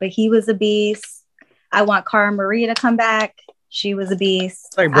 but he was a beast. I want Cara Marie to come back. She was a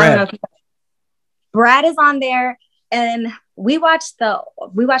beast. Like Brad. Brad is on there. And I've been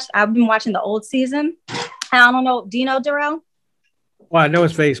watching the old season. I don't know. Do you know Darrell? Well, I know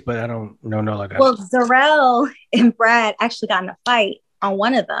his face, but I don't know like that. Well, Darrell and Brad actually got in a fight on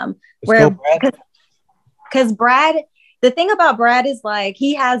one of them. Because Brad, the thing about Brad is like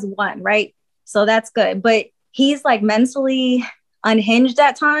he has one, right? So that's good. But he's like mentally unhinged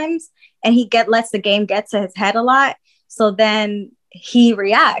at times and he lets the game get to his head a lot. So then he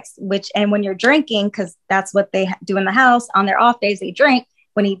reacts, and when you're drinking, because that's what they do in the house on their off days, they drink.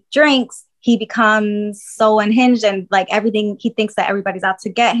 When he drinks, he becomes so unhinged and like everything, he thinks that everybody's out to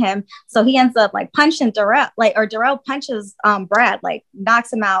get him. So he ends up like punching Darrell, or Darrell punches Brad, like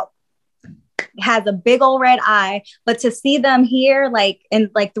knocks him out, has a big old red eye. But to see them here, like, and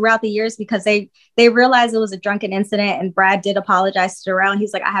like throughout the years, because they realized it was a drunken incident and Brad did apologize to Darrell. And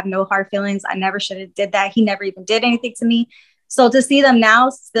he's like, I have no hard feelings. I never should have did that. He never even did anything to me. So to see them now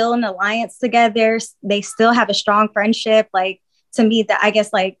still in alliance together, they still have a strong friendship. Like, to me, that I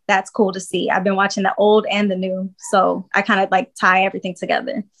guess like that's cool to see. I've been watching the old and the new, so I kind of like tie everything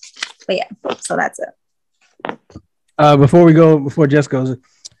together. But yeah, so that's it. Before Jess goes,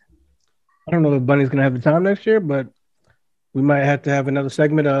 I don't know if Bunny's gonna have the time next year, but we might have to have another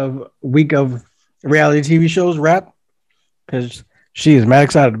segment of week of reality TV shows wrap because she is mad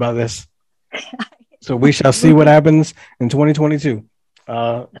excited about this. So we shall see what happens in 2022.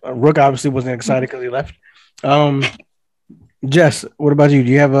 Rook obviously wasn't excited because he left. Jess, what about you?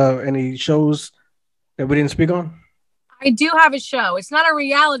 Do you have any shows that we didn't speak on? I do have a show. It's not a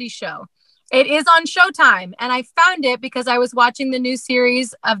reality show. It is on Showtime, and I found it because I was watching the new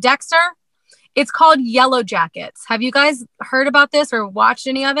series of Dexter. It's called Yellow Jackets. Have you guys heard about this or watched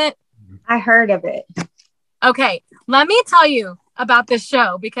any of it? I heard of it. Okay, let me tell you about this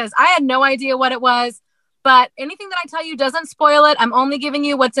show because I had no idea what it was, but anything that I tell you doesn't spoil it. I'm only giving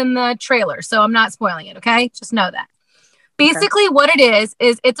you what's in the trailer, so I'm not spoiling it, okay? Just know that. Basically, what it is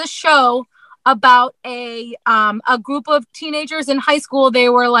it's a show about a group of teenagers in high school. They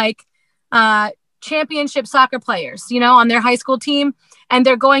were like championship soccer players, on their high school team, and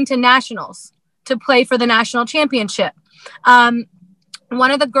they're going to nationals to play for the national championship. One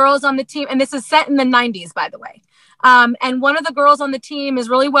of the girls on the team, and this is set in the 90s, by the way, and one of the girls on the team is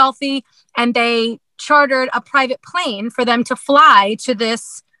really wealthy, and they chartered a private plane for them to fly to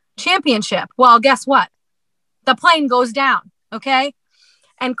this championship. Well, guess what? The plane goes down, okay,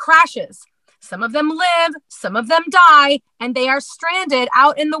 and crashes. Some of them live, some of them die, and they are stranded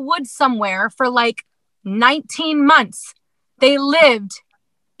out in the woods somewhere for like 19 months. They lived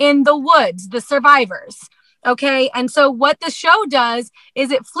in the woods, the survivors, okay? And so what the show does is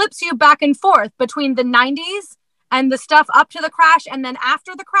it flips you back and forth between the 90s and the stuff up to the crash and then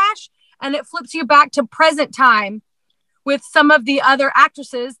after the crash. and it flips you back to present time with some of the other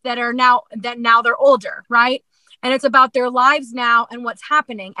actresses that now they're older, right? And it's about their lives now and what's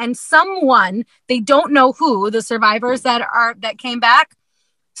happening. And someone, they don't know who, the survivors that came back,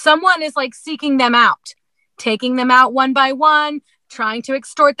 someone is like seeking them out, taking them out one by one, trying to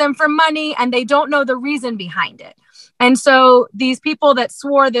extort them for money, and they don't know the reason behind it. And so these people that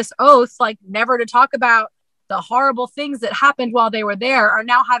swore this oath, like never to talk about the horrible things that happened while they were there, are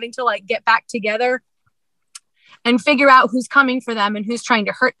now having to like get back together and figure out who's coming for them and who's trying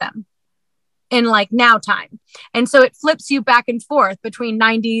to hurt them in like now time. And so it flips you back and forth between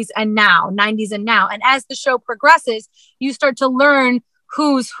 90s and now. And as the show progresses, you start to learn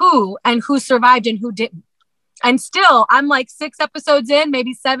who's who and who survived and who didn't. And still, I'm like 6 episodes in,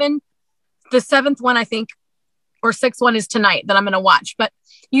 maybe 7. The 7th one, I think, or 6th one is tonight that I'm going to watch. But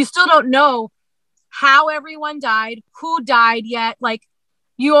you still don't know how everyone died, who died yet. Like,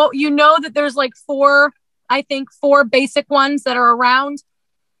 you know that there's like 4 basic ones that are around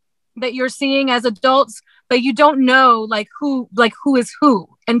that you're seeing as adults, but you don't know who is who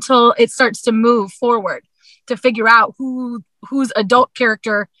until it starts to move forward to figure out whose adult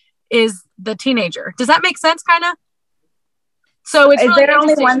character is the teenager. Does that make sense? Kind of. So it's is really there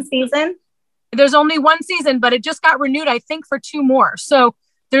only one season? There's only one season, but it just got renewed, I think, for 2 more. So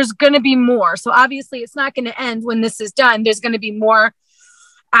there's going to be more. So obviously it's not going to end when this is done. There's going to be more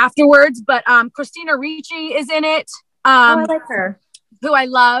afterwards, but Christina Ricci is in it. I like her. Who I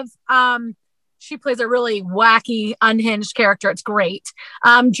love. She plays a really wacky, unhinged character. It's great.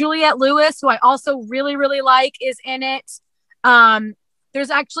 Juliette Lewis, who I also really, really like, is in it. There's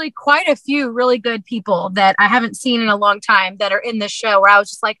actually quite a few really good people that I haven't seen in a long time that are in this show where I was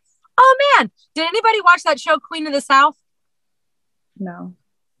just like, oh man, did anybody watch that show, Queen of the South? No.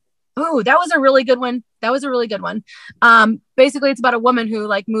 Oh, that was a really good one. Basically, it's about a woman who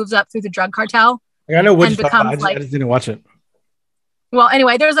like moves up through the drug cartel. Yeah, I know what and becomes I just didn't watch it. Well,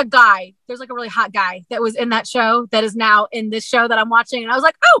 anyway, there's like a really hot guy that was in that show that is now in this show that I'm watching. And I was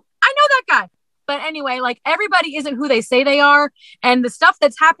like, oh, I know that guy. But anyway, like everybody isn't who they say they are. And the stuff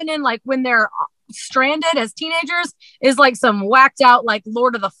that's happening, like when they're stranded as teenagers, is like some whacked out, like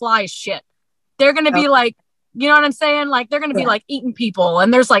Lord of the Flies shit. They're going to be like, you know what I'm saying? Like they're going to be like eating people.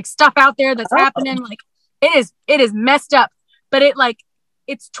 And there's like stuff out there that's happening. Like it is messed up, but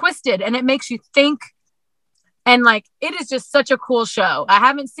it's twisted and it makes you think. And like, it is just such a cool show. I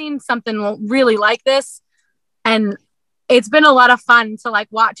haven't seen something really like this. And it's been a lot of fun to like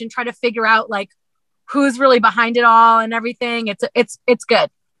watch and try to figure out like who's really behind it all and everything. It's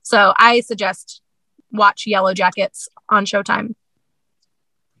good. So I suggest watch Yellow Jackets on Showtime.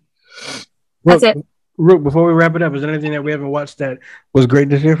 That's it. Rook, before we wrap it up, is there anything that we haven't watched that was great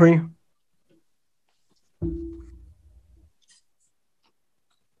this year for you?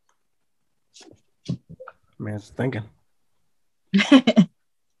 Man's thinking.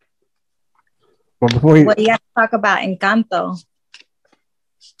 Well, before you have to talk about Encanto.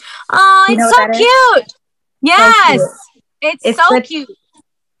 Oh, it's so cute. Yes. So cute. It's so cute.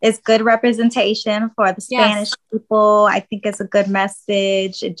 It's good representation for the Spanish people. I think it's a good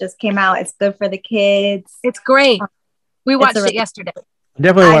message. It just came out. It's good for the kids. It's great. We watched it yesterday. I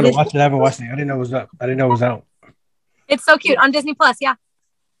definitely want to watch it. I haven't watched it. I didn't know it was up. I didn't know it was out. It's so cute on Disney Plus. Yeah.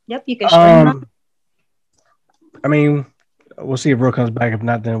 Yep. You can stream it. I mean, we'll see if Rook comes back. If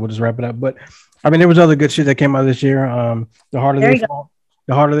not, then we'll just wrap it up. But I mean, there was other good shit that came out this year. The Harder They Fall.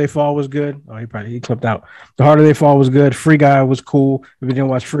 The Harder They Fall was good. Oh, he clipped out. The Harder They Fall was good. Free Guy was cool. If you didn't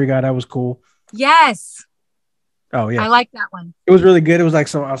watch Free Guy, that was cool. Yes. Oh yeah, I like that one. It was really good. It was like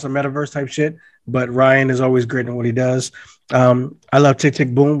some metaverse type shit. But Ryan is always great in what he does. I love Tick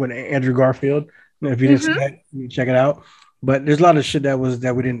Tick Boom with Andrew Garfield. If you didn't see that, you check it out. But there's a lot of shit that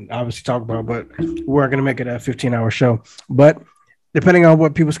we didn't obviously talk about. But we're gonna make it a 15-hour show. But depending on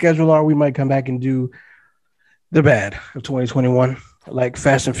what people's schedule are, we might come back and do the bad of 2021, like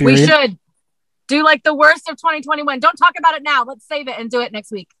Fast and Furious. We should do like the worst of 2021. Don't talk about it now. Let's save it and do it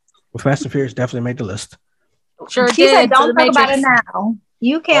next week. Well, Fast and Furious definitely made the list. Sure she did. Said, don't talk about it now.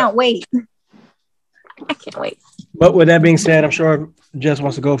 You can't wait. I can't wait. But with that being said, I'm sure Jess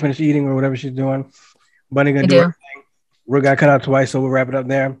wants to go finish eating or whatever she's doing. Bunny gonna do her thing. We're got cut out twice, so we'll wrap it up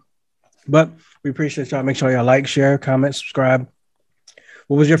there. But we appreciate y'all. Make sure y'all like, share, comment, subscribe.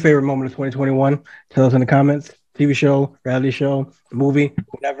 What was your favorite moment of 2021? Tell us in the comments. TV show, reality show, movie,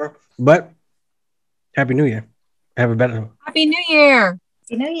 whatever. But Happy New Year. Have a better one. Happy New Year.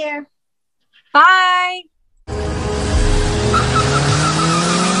 Happy New Year. Bye.